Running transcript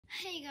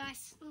Hey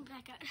guys, I'm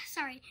back up.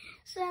 Sorry.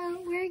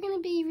 So we're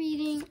gonna be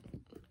reading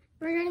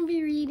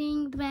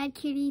The Bad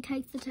Kitty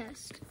Takes the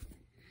Test.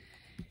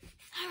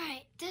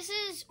 Alright, this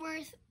is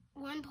worth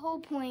 1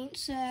 whole point,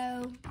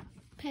 so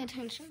pay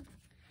attention.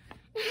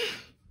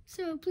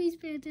 So please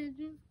pay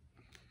attention.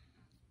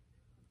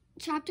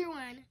 Chapter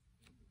 1.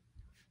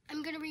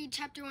 I'm gonna read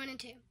chapter 1 and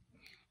 2.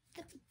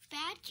 The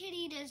bad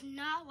kitty does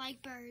not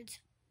like birds.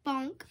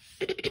 Bonk.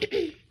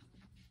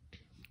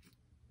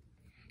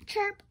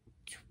 Chirp.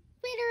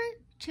 Twitter,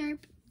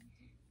 chirp.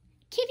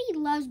 Kitty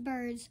loves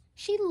birds.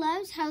 She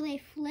loves how they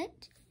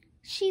flit.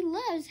 She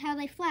loves how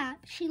they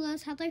flap. She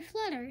loves how they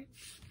flutter.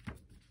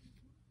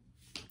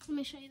 Let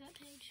me show you that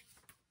page.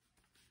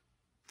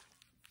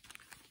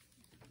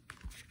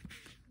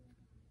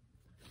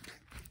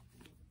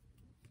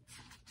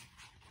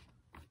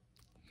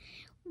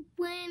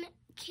 When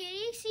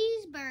Kitty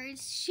sees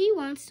birds, she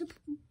wants to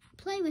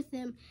play with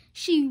them.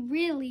 She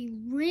really,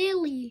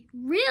 really,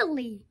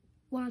 really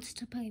wants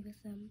to play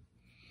with them.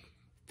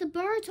 The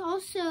birds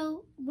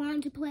also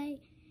want to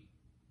play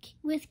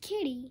with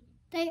Kitty.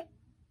 They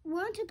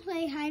want to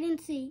play hide and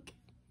seek.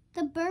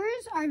 The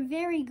birds are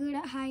very good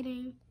at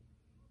hiding.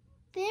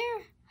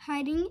 They're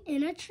hiding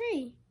in a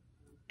tree.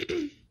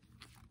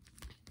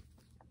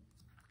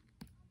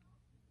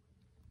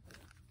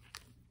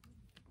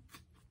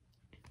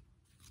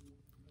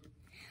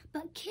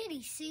 But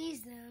Kitty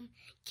sees them.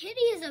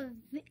 Kitty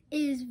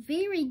is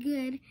very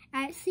good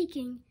at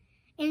seeking,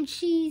 and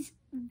she's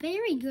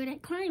very good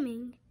at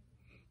climbing.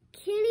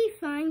 Kitty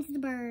finds the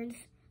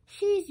birds.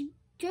 She's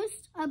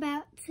just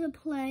about to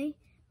play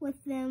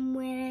with them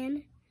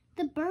when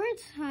the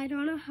birds hide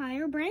on a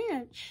higher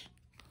branch.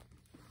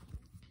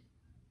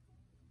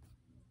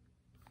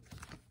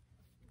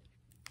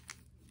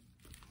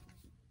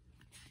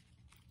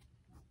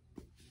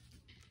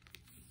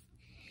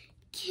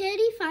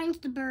 Kitty finds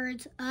the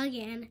birds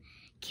again.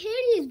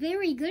 Kitty is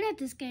very good at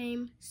this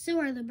game. So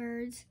are the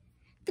birds.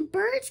 The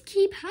birds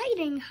keep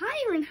hiding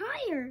higher and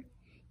higher.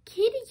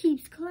 Kitty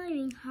keeps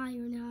climbing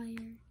higher and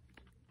higher.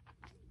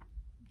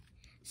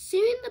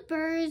 Soon the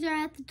birds are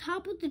at the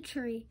top of the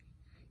tree.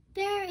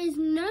 There is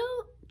no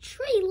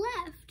tree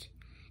left.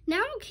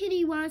 Now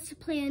Kitty wants to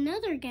play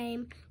another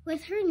game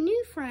with her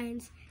new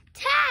friends.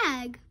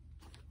 Tag!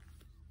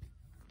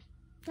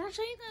 Did I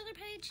show you the other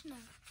page? No.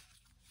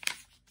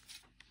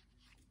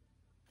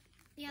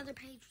 The other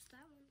page was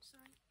that one,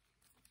 sorry.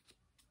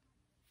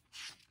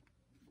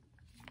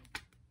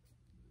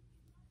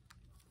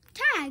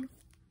 Tag!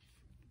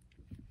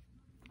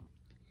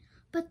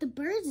 But the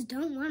birds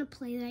don't want to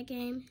play that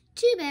game.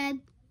 Too bad.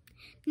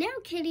 Now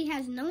Kitty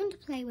has no one to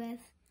play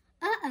with.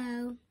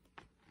 Uh-oh.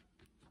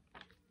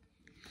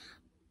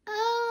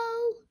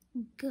 Oh,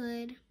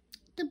 good.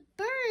 The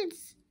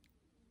birds...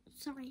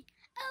 Sorry.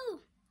 Oh,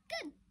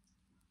 good.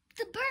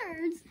 The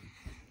birds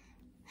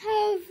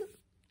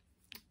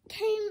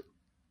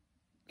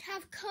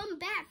have come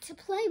back to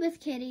play with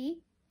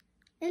Kitty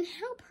and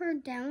help her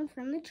down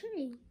from the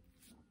tree.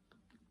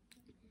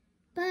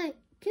 But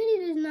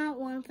Kitty does not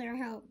want their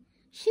help.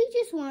 She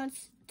just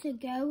wants to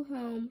go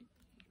home.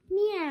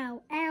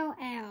 Meow, ow,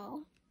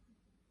 ow.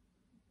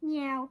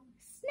 Meow,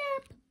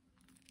 snap.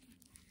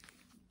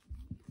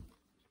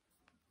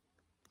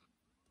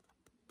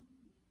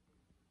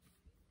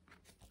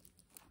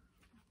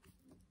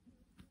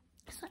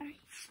 Sorry.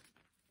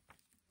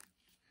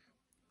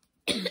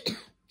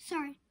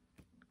 Sorry.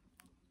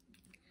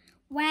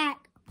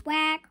 Whack,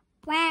 whack,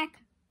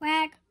 whack,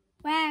 whack,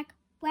 whack,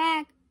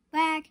 whack,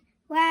 whack,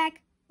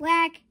 whack,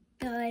 whack.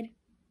 Good.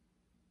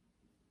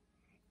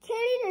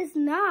 Kitty does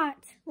not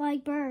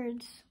like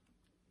birds.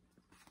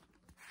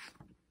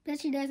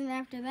 Bet she doesn't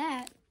after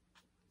that.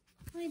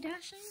 Wait, did I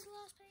show you the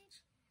last page?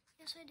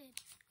 Yes, I did.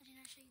 I did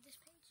not show you this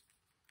page.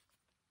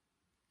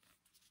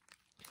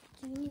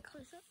 Can you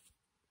close up?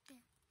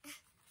 Yeah.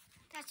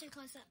 That's your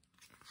close up.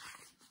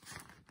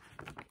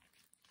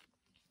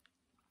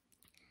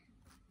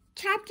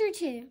 Chapter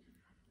 2.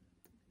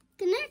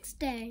 The next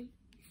day.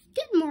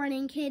 Good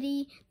morning,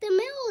 Kitty. The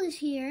mail is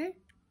here.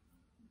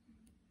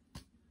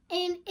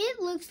 And it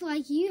looks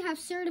like you have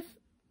Sorry,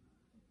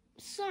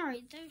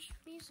 there's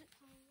music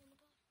playing in the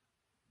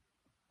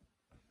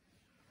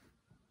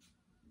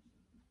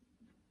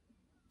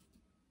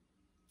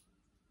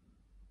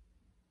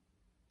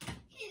back.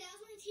 Hey, that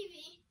was my TV.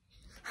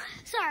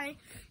 Sorry.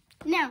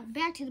 Now,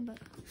 back to the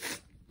book.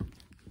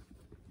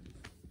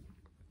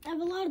 I have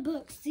a lot of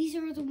books. These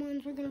are the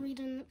ones we're going to read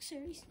in the next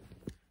series.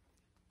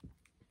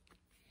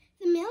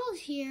 The mail is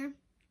here. And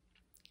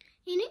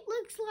it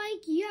looks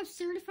like you have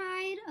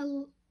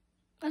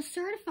a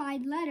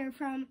certified letter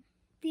from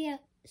the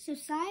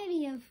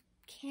Society of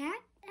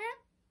Cat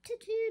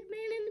Aptitude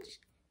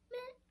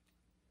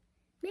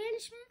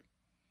Management.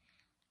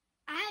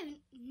 I've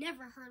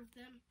never heard of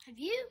them. Have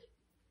you?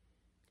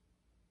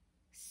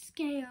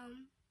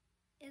 Scam.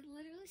 It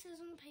literally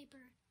says on the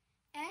paper,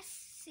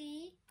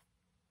 SCAM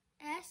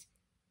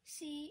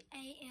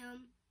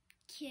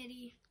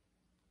Kitty.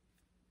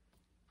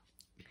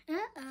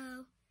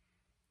 Uh-oh.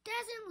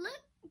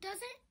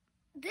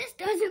 This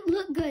doesn't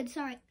look good,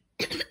 sorry.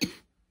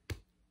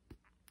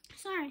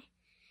 Sorry.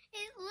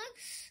 It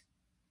looks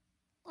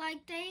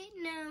like they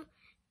know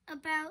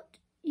about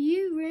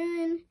you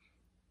run-in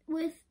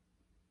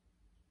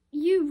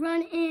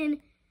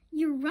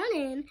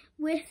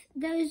with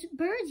those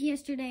birds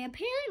yesterday.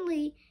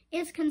 Apparently,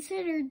 it's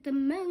considered the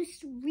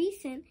most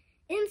recent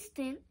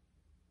incident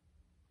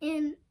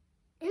in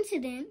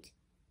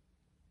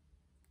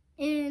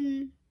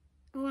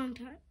a long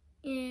time,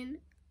 in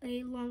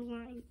a long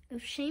line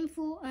of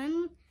shameful,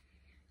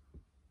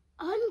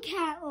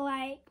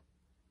 uncat-like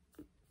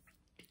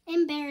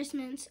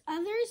embarrassments.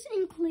 Others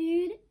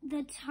include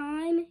the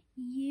time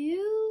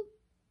you ...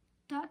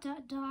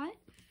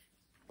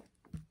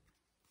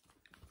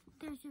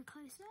 There's your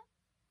close-up.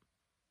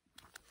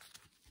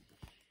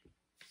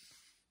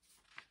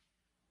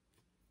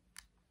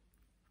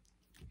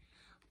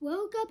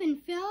 Woke up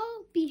and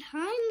fell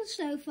behind the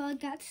sofa,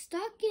 got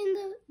stuck in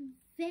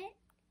the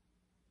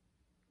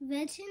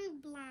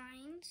vetin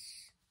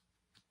blinds,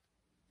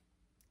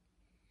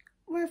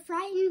 were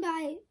frightened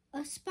by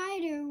a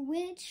spider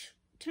which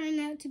turned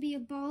out to be a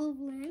ball of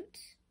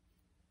lint,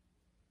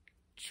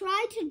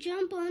 tried to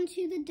jump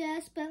onto the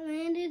desk but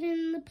landed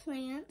in the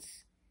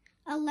plants,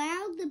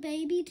 allowed the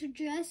baby to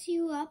dress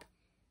you up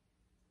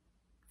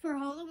for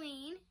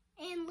Halloween,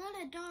 and let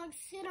a dog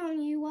sit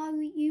on you while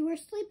you were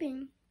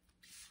sleeping.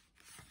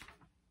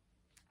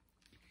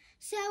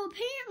 So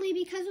apparently,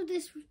 because of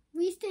this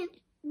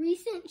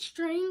recent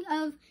string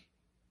of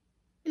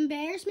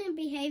embarrassment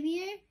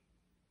behavior,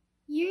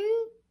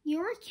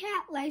 your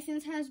cat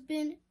license has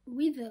been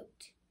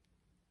revoked.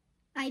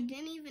 I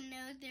didn't even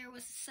know there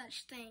was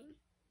such thing.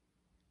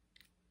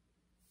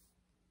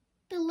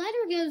 The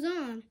letter goes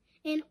on.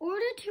 In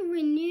order to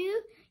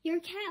renew your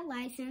cat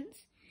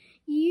license,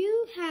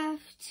 you have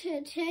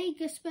to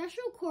take a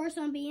special course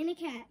on being a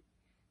cat,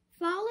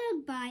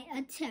 followed by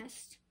a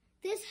test.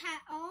 This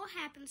all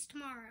happens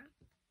tomorrow.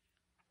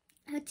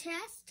 A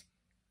test?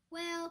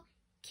 Well,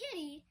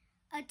 Kitty,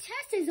 a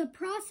test is a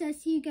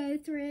process you go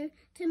through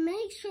to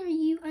make sure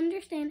you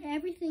understand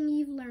everything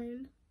you've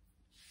learned.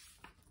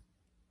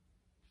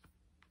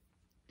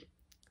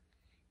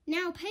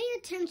 Now pay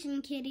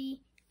attention,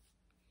 Kitty.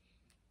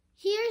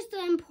 Here's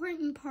the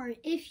important part.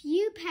 If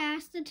you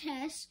pass the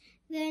test,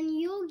 then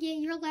you'll get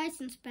your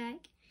license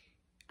back.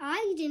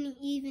 I didn't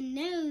even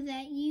know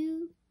that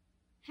you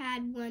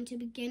had one to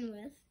begin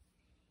with.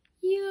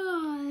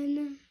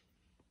 Yawn.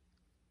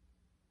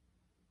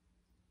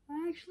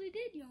 I actually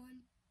did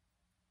yawn.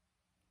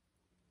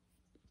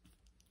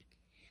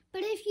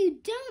 But if you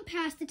don't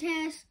pass the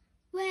test,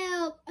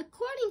 well,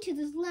 according to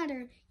this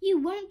letter, you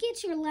won't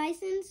get your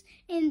license,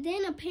 and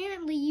then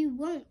apparently you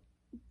won't.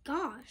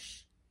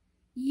 Gosh,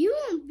 you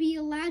won't be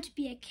allowed to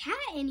be a cat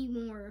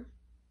anymore.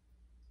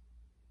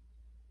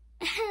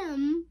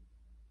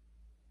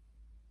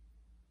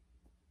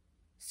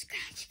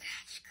 Scratch,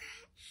 scratch,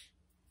 scratch.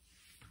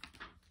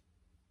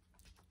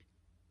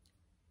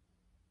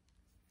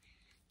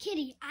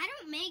 Kitty, I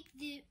don't make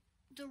the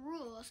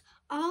rules.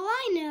 All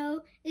I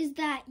know is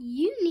that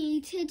you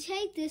need to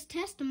take this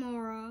test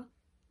tomorrow,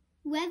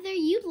 whether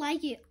you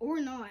like it or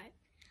not.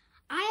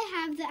 I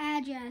have the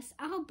address.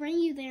 I'll bring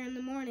you there in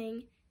the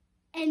morning.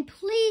 And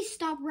please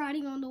stop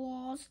writing on the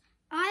walls.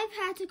 I've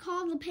had to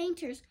call the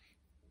painters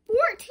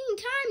 14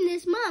 times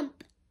this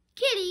month.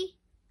 Kitty!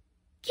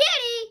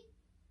 Kitty!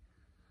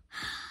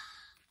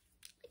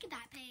 Look at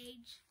that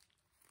page.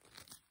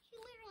 He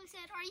literally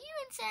said, "Are you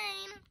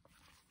insane?"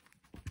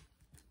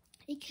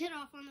 He cut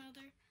off on the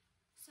other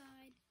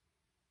side.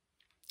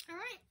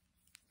 Alright.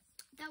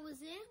 That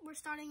was it. We're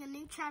starting a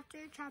new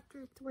chapter,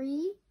 chapter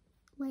 3,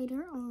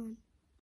 later on.